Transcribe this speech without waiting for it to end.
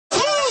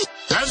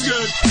That's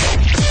good.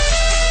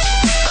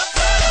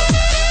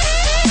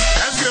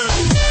 That's good.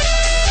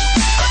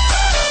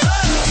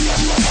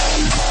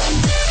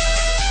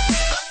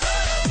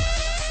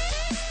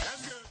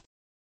 That's good.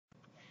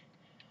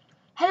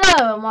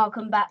 Hello and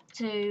welcome back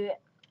to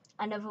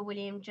another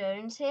William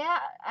Jones here,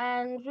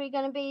 and we're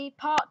going to be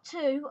part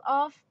two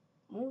of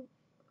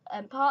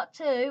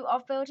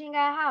building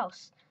our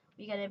house.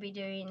 We're going to be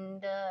doing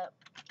the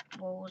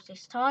walls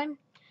this time,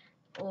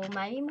 or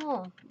maybe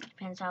more. It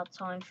depends how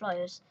time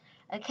flows.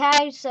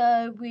 Okay,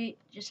 so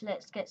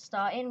let's get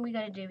started. We're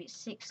going to do it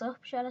 6 up,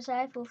 shall I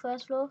say, for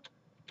first floor.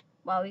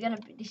 Well,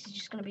 this is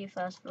just going to be a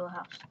first floor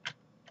house.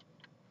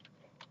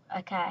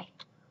 Okay.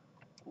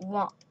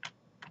 1,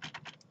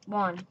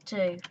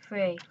 2,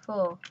 3,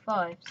 4,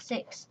 5,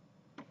 6.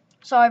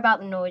 Sorry about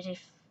the noise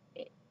if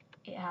it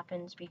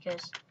happens,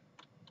 because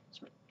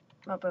it's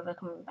my brother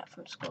coming back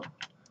from school.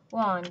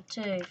 1,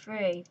 2,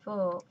 3,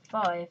 4,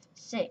 5,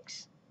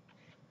 6.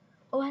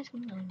 Oh,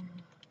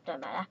 don't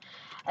matter.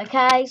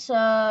 Okay,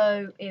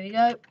 so here we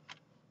go.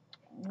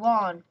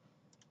 1,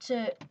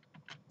 2,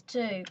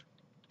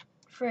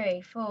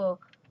 3, 4,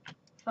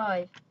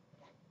 5.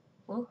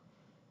 Oh,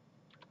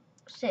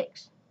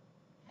 6.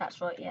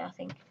 That's right. Yeah, I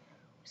think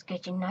it's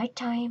getting night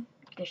time.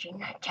 It's getting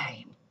night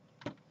time.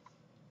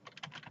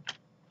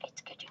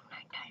 It's getting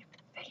night time.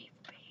 Very,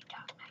 very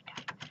dark night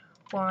time.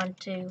 1,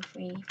 2,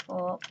 3,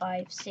 4,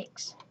 5,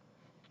 6.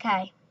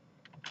 Okay.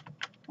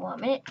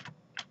 1 minute,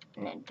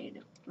 and then do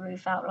the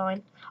roof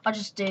outline. I'll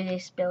just do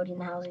this building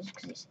the houses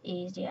because it's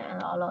easier,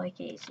 and I like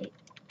it. It's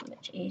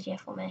much easier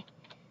for me.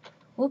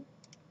 Whoop.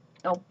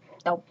 Dop,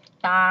 dop,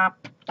 dop,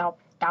 dop,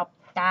 dop,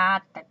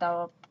 dop,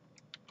 dop.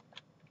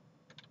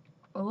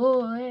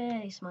 Oh,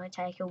 yeah, this might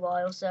take a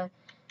while, so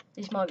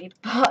this is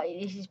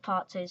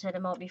part 2, so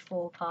there might be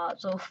 4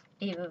 parts, or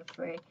even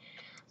 3.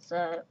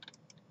 So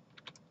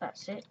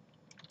that's it.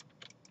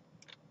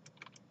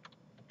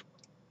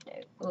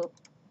 Oh,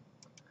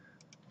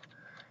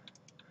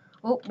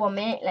 1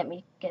 minute. Let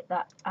me get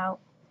that out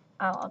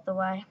of the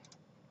way.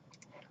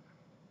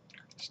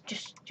 It's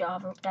just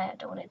Java update. I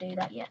don't want to do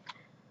that yet.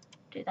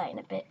 Do that in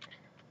a bit.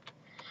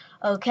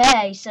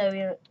 Okay,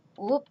 so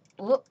whoop,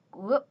 whoop,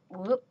 whoop,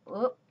 whoop,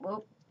 whoop,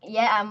 whoop.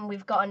 Yeah, and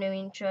we've got a new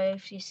intro.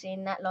 If you've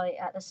seen that, like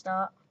at the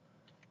start,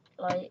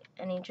 like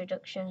an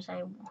introduction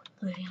saying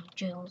William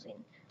Jones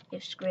in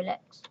with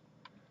Skrillex.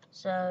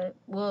 So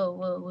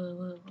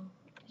whoa.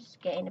 It's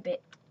getting a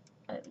bit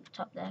over the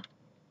top there.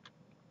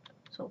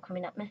 It's all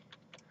coming at me.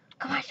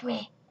 Come at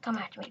me,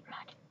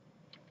 blood.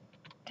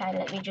 Okay,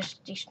 let me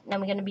then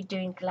we're going to be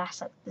doing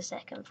glass at the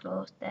 2nd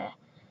floor there.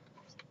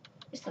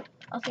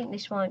 I think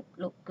this might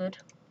look good.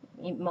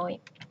 It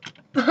might.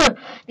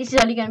 This is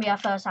only going to be our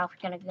first house.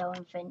 We're going to go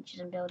on fences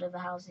and build other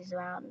houses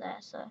around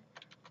there. So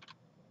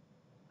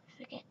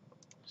forget.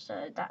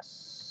 So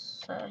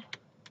that's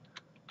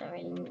don't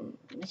really.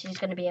 This is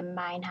going to be a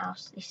main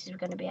house. This is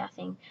going to be our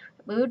thing.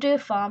 We will do a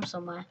farm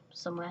somewhere.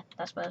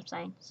 That's what I'm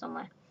saying.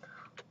 Somewhere.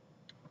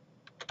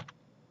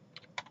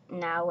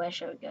 Now where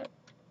shall we go?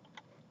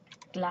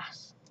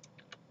 Glass.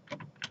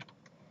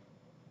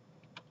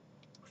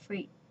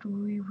 3.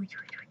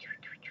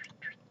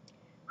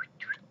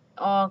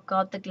 Oh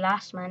god, the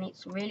glass, man,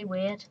 it's really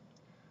weird.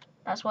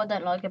 That's what I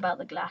don't like about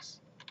the glass.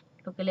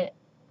 Look at it.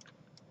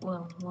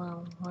 Wow.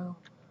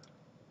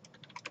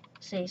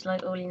 See, it's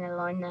like all in a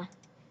line there.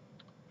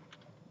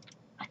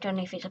 I don't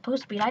know if it's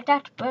supposed to be like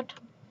that, but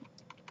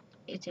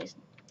it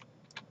isn't.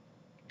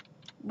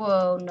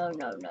 Whoa, no.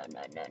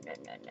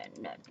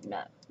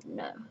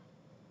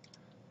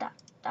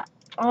 That.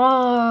 Oh,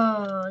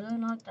 I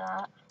don't like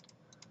that.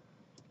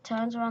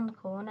 Turns around the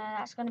corner.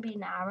 That's going to be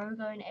an arrow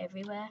going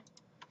everywhere.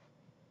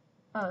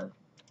 Oh,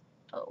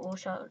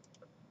 also,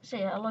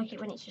 see, I like it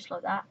when it's just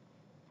like that,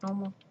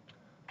 normal.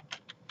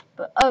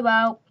 But oh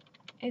well,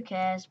 who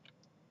cares?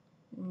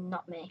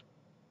 Not me.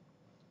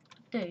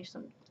 Do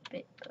some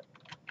bit, but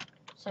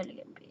it's only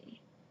gonna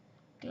be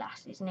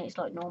glass, isn't it? It's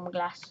like normal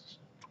glass.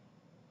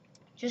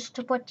 Just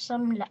to put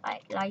some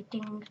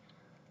lighting.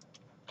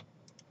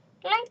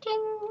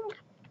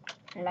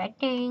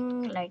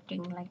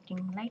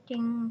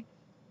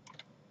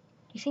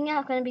 You think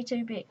that's gonna be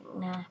too big?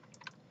 Nah.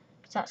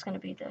 So that's gonna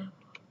be the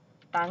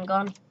bang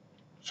on.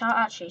 Shall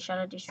I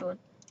destroy?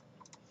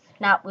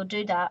 Now we'll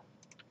do that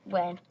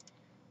when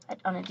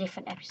on a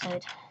different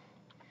episode.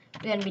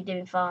 We're going to be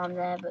doing farm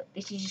there, but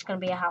this is just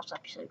going to be a house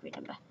episode,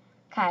 remember.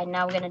 Okay,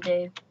 now we're going to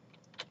do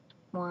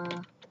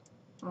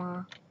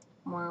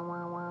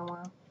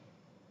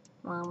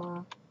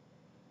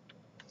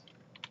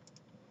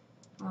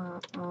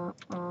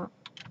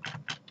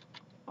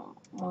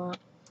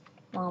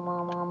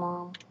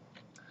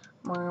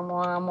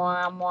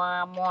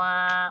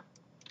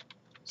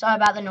Sorry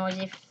about the noise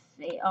if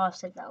I've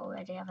said that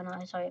already, haven't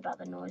I? Sorry about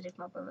the noise if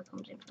my brother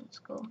comes in from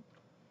school.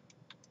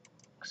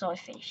 Because I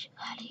finish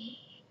early.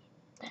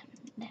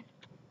 Then.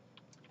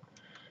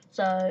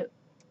 So,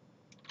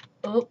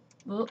 okay,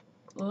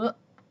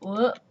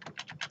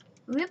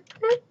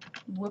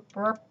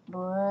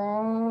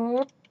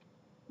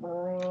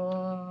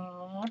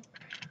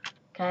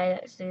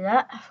 let's do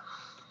that.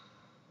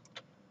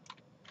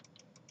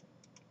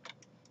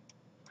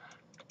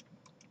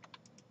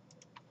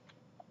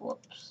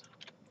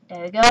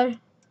 There we go.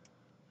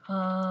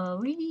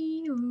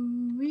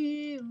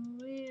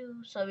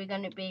 So we're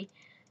gonna be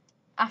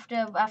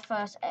after our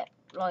first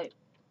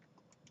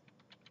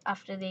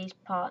after these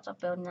parts of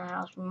building the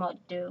house, we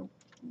might do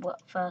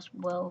first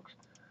World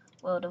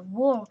of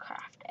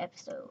Warcraft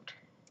episode.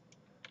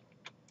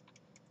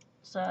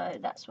 So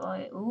that's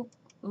why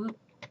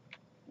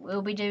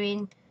we'll be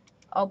doing.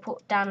 I'll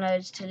put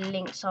downloads to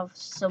links of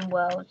some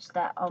worlds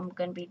that I'm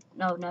gonna be.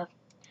 No, that's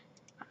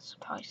a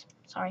surprise.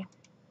 Sorry,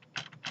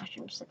 I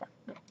shouldn't have said that.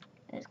 But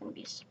there's gonna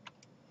be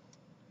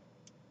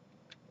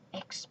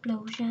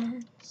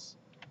explosions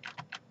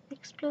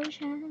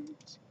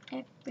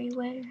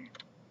everywhere.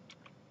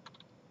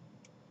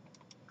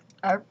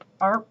 Arp,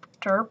 arp,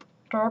 terp,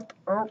 terp,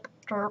 arp,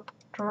 terp,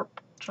 terp,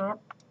 terp,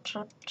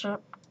 terp,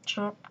 terp,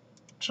 terp,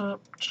 terp,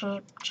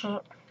 terp,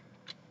 terp.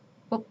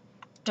 Whoop,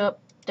 derp,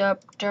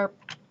 derp, derp,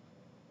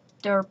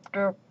 derp,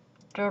 derp,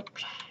 derp.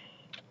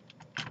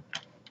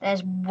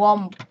 There's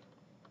one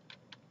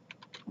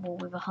wall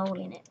with a hole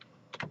in it.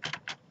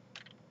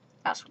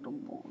 That's the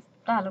wall.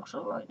 That looks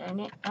alright, don't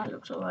it? That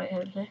looks alright,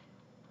 hopefully.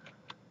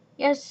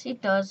 Yes,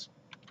 it does.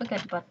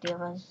 Forget about the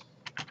others.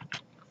 I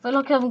feel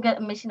like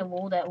I'm missing a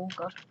wall there. Oh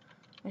god.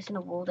 Missing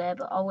a wall there,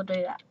 but I will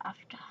do that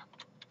after.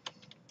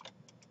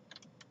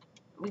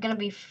 We're going to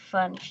be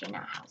furnishing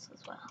our house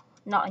as well.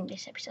 Not in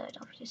this episode,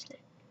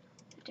 obviously.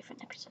 A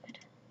different episode.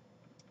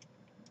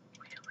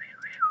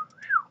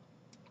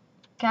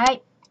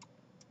 Okay.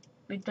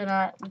 We're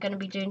going to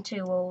be doing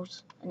 2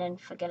 walls and then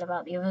forget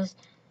about the others.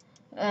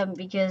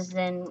 Because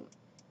then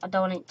I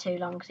don't want it too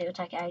long because it will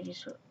take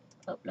ages to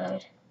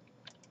upload.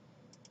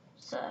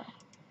 So.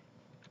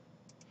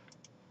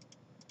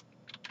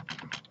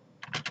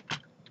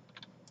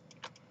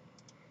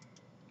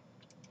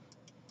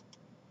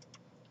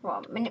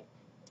 One minute.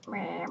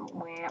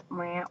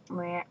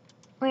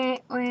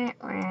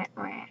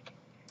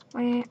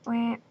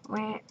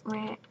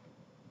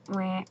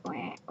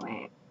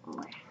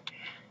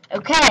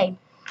 Okay.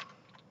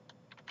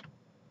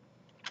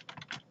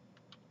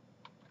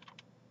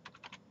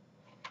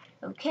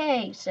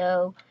 Okay,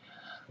 so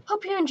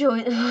hope you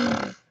enjoyed.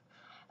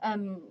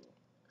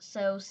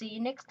 So see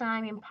you next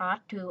time in part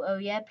 2. Oh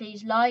yeah,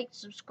 please like,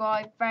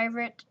 subscribe,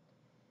 favorite,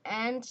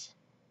 and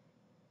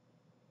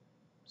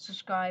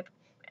subscribe,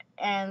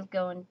 and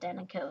go on Dan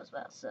and Co as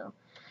well. So,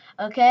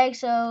 okay,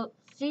 so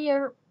see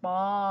you.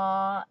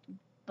 Bye.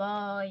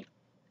 Bye.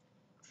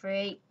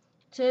 3,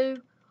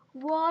 2,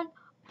 1.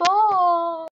 Bye.